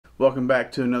Welcome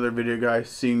back to another video, guys.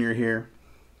 Senior here.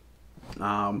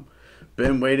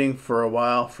 Been waiting for a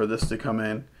while for this to come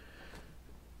in.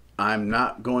 I'm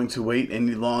not going to wait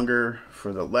any longer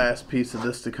for the last piece of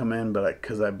this to come in, but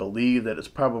because I believe that it's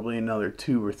probably another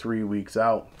 2 or 3 weeks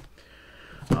out.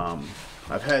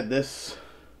 I've had this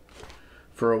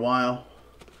for a while.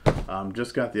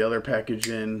 Just got the other package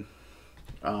in.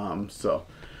 So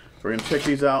we're gonna check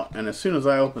these out, and as soon as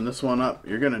I open this one up,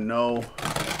 you're gonna know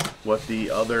what the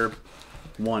other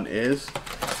one is,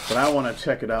 but I want to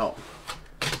check it out.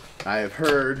 I have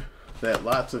heard that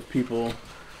lots of people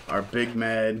are big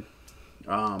mad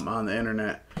on the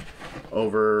internet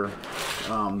over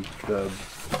the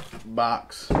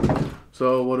box.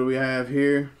 So what do we have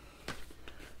here?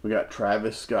 We got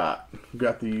Travis Scott. We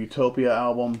got the Utopia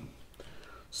album.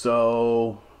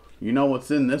 So you know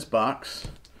what's in this box.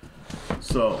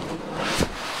 So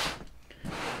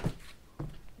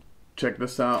check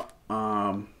this out.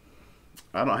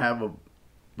 I don't have a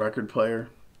record player.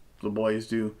 The boys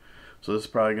do. So this is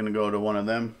probably going to go to one of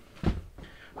them.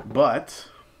 But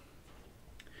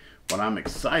what I'm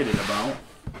excited about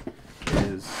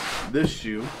is this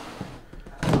shoe.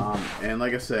 And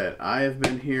like I said, I have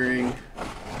been hearing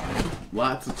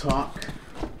lots of talk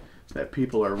that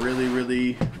people are really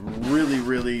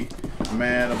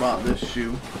mad about this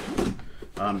shoe.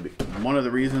 One of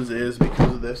the reasons is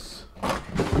because of this.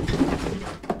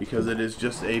 Because it is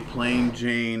just a plain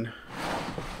Jane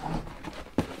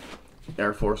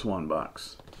Air Force One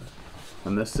box.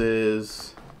 And this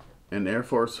is an Air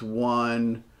Force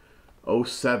One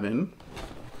 07,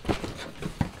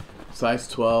 size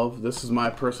 12. This is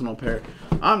my personal pair.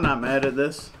 I'm not mad at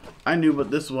this. I knew what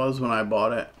this was when I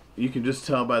bought it. You can just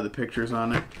tell by the pictures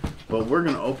on it. But we're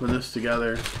going to open this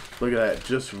together. Look at that.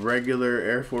 Just regular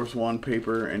Air Force One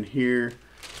paper. And here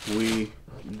we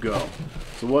go.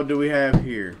 So what do we have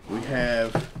here? We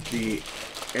have the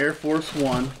Air Force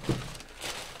One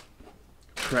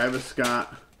Travis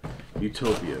Scott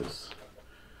Utopias.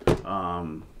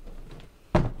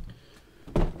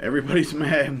 Everybody's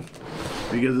mad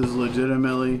because it's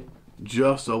legitimately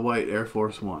just a white Air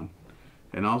Force One,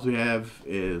 and all we have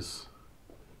is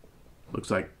looks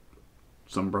like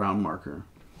some brown marker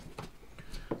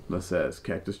that says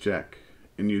Cactus Jack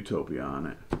and Utopia on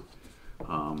it.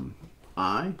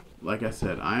 Like I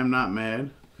said, I am not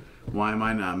mad. Why am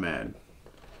I not mad?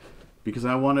 Because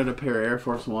I wanted a pair of Air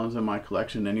Force Ones in my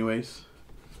collection anyways.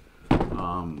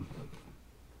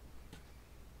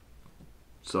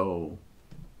 So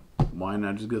why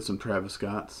not just get some Travis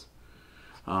Scotts?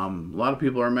 A lot of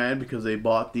people are mad because they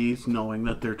bought these knowing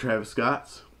that they're Travis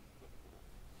Scotts.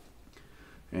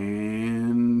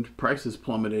 And prices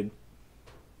plummeted.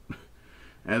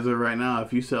 As of right now,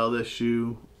 if you sell this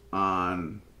shoe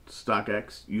on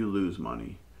StockX, you lose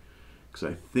money. Because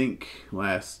I think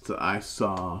last I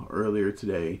saw earlier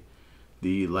today,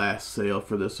 the last sale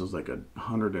for this was like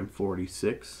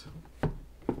 $146.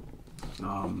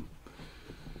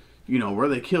 You know, where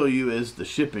they kill you is the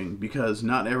shipping, because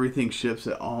not everything ships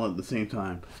all at the same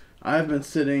time. I've been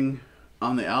sitting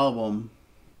on the album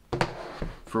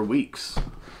for weeks.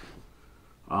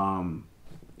 So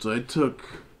it took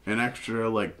an extra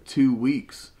like 2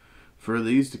 weeks for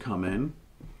these to come in.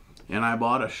 And I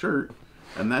bought a shirt,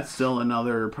 and that's still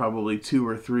another probably 2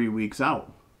 or 3 weeks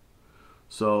out.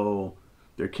 So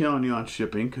they're killing you on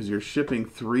shipping because you're shipping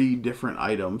 3 different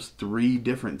items 3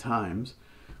 different times,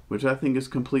 which I think is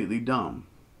completely dumb.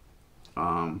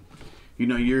 You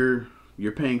know, you're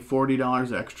paying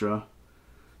 $40 extra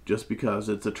just because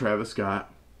it's a Travis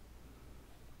Scott.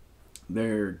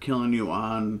 They're killing you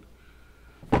on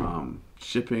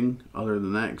shipping. Other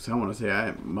than that, because I want to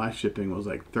say my shipping was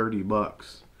like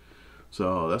 $30.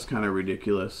 So that's kind of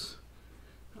ridiculous.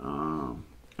 I'm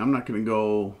not going to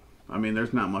go, I mean,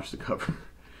 there's not much to cover.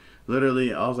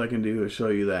 Literally, all I can do is show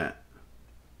you that.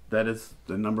 That is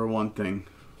the #1 thing,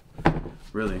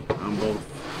 really,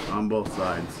 on both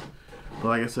sides. But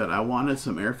like I said, I wanted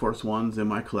some Air Force Ones in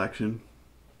my collection.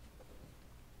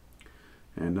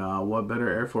 And what better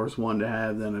Air Force One to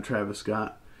have than a Travis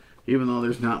Scott? Even though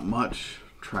there's not much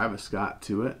Travis Scott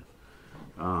to it.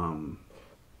 You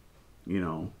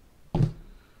know,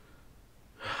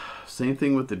 same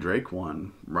thing with the Drake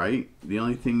one, right? The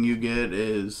only thing you get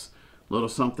is a little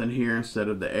something here instead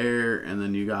of the air, and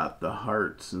then you got the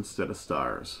hearts instead of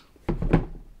stars.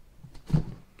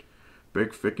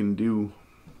 Big frickin' do,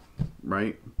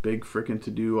 right? Big frickin'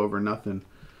 to do over nothing.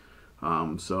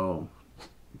 So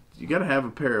you gotta have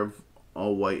a pair of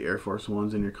all white Air Force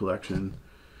Ones in your collection.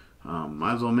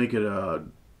 Might as well make it a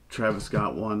Travis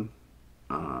Scott one.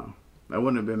 I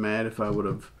wouldn't have been mad if I would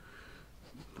have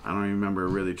I don't even remember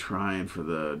really trying for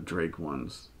the Drake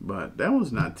ones, but that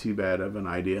was not too bad of an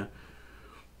idea.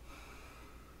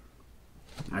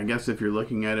 I guess if you're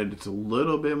looking at it, it's a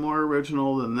little bit more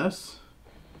original than this.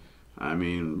 I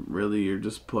mean, really, you're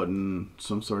just putting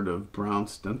some sort of brown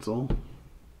stencil.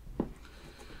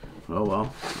 Oh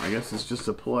well, I guess it's just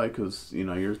a ploy because, you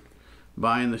know, you're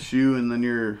buying the shoe and then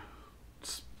you're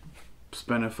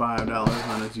spending $5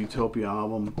 on his Utopia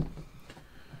album.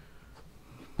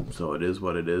 So it is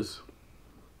what it is.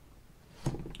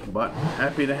 But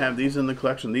happy to have these in the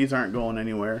collection. These aren't going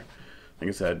anywhere. Like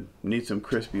I said, need some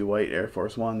crispy white Air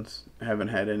Force Ones. Haven't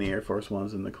had any Air Force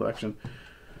Ones in the collection.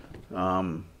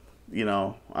 You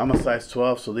know, I'm a size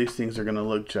 12, so these things are going to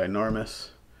look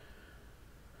ginormous.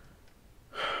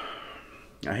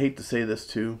 I hate to say this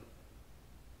too,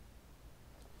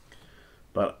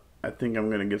 but I think I'm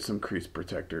going to get some crease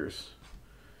protectors.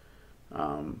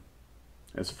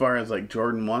 As far as like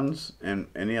Jordan 1s and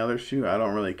any other shoe, I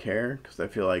don't really care because I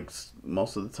feel like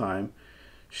most of the time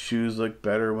shoes look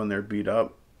better when they're beat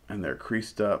up and they're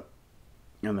creased up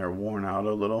and they're worn out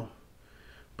a little.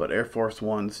 But Air Force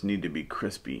 1s need to be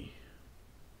crispy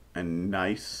and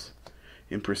nice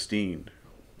and pristine.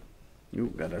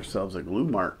 Ooh, got ourselves a glue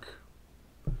mark.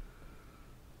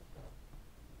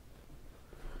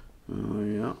 Oh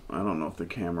yeah, I don't know if the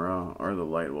camera or the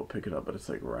light will pick it up, but it's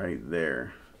like right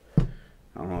there.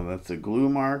 I don't know if that's a glue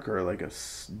mark or like a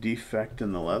defect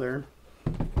in the leather.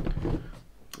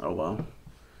 Oh well.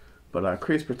 But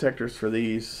crease protectors for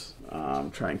these.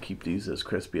 Try and keep these as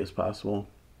crispy as possible.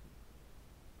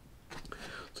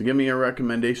 So give me a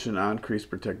recommendation on crease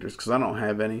protectors because I don't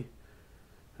have any.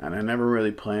 And I never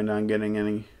really planned on getting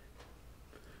any.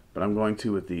 But I'm going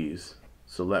to with these.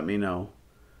 So let me know.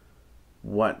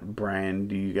 What brand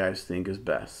do you guys think is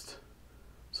best?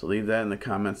 So leave that in the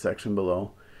comment section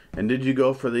below. And did you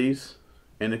go for these?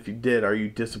 And if you did, are you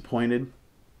disappointed?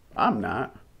 I'm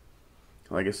not.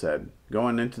 Like I said,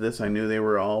 going into this, I knew they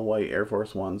were all white Air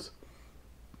Force Ones.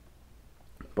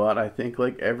 But I think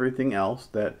like everything else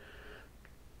that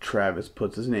Travis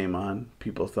puts his name on,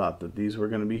 people thought that these were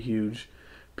going to be huge.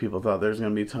 People thought there was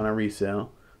going to be a ton of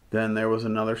resale. Then there was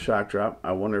another shock drop.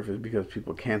 I wonder if it's because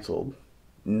people canceled,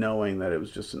 knowing that it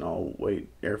was just an all-white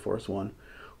Air Force One,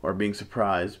 or being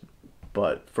surprised.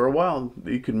 But for a while,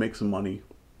 you could make some money.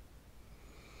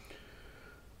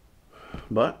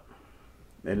 But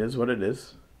it is what it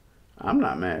is. I'm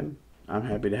not mad. I'm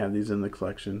happy to have these in the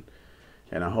collection.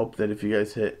 And I hope that if you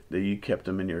guys hit, that you kept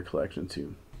them in your collection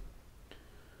too.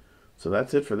 So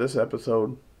that's it for this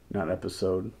episode. Not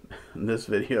episode. This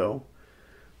video.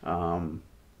 So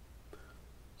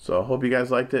I hope you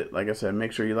guys liked it. Like I said,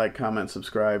 make sure you like, comment,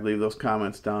 subscribe. Leave those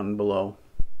comments down below.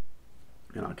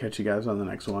 And I'll catch you guys on the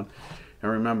next one.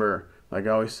 And remember, like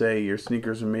I always say, your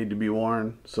sneakers are made to be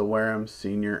worn, so wear them.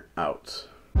 Senior out.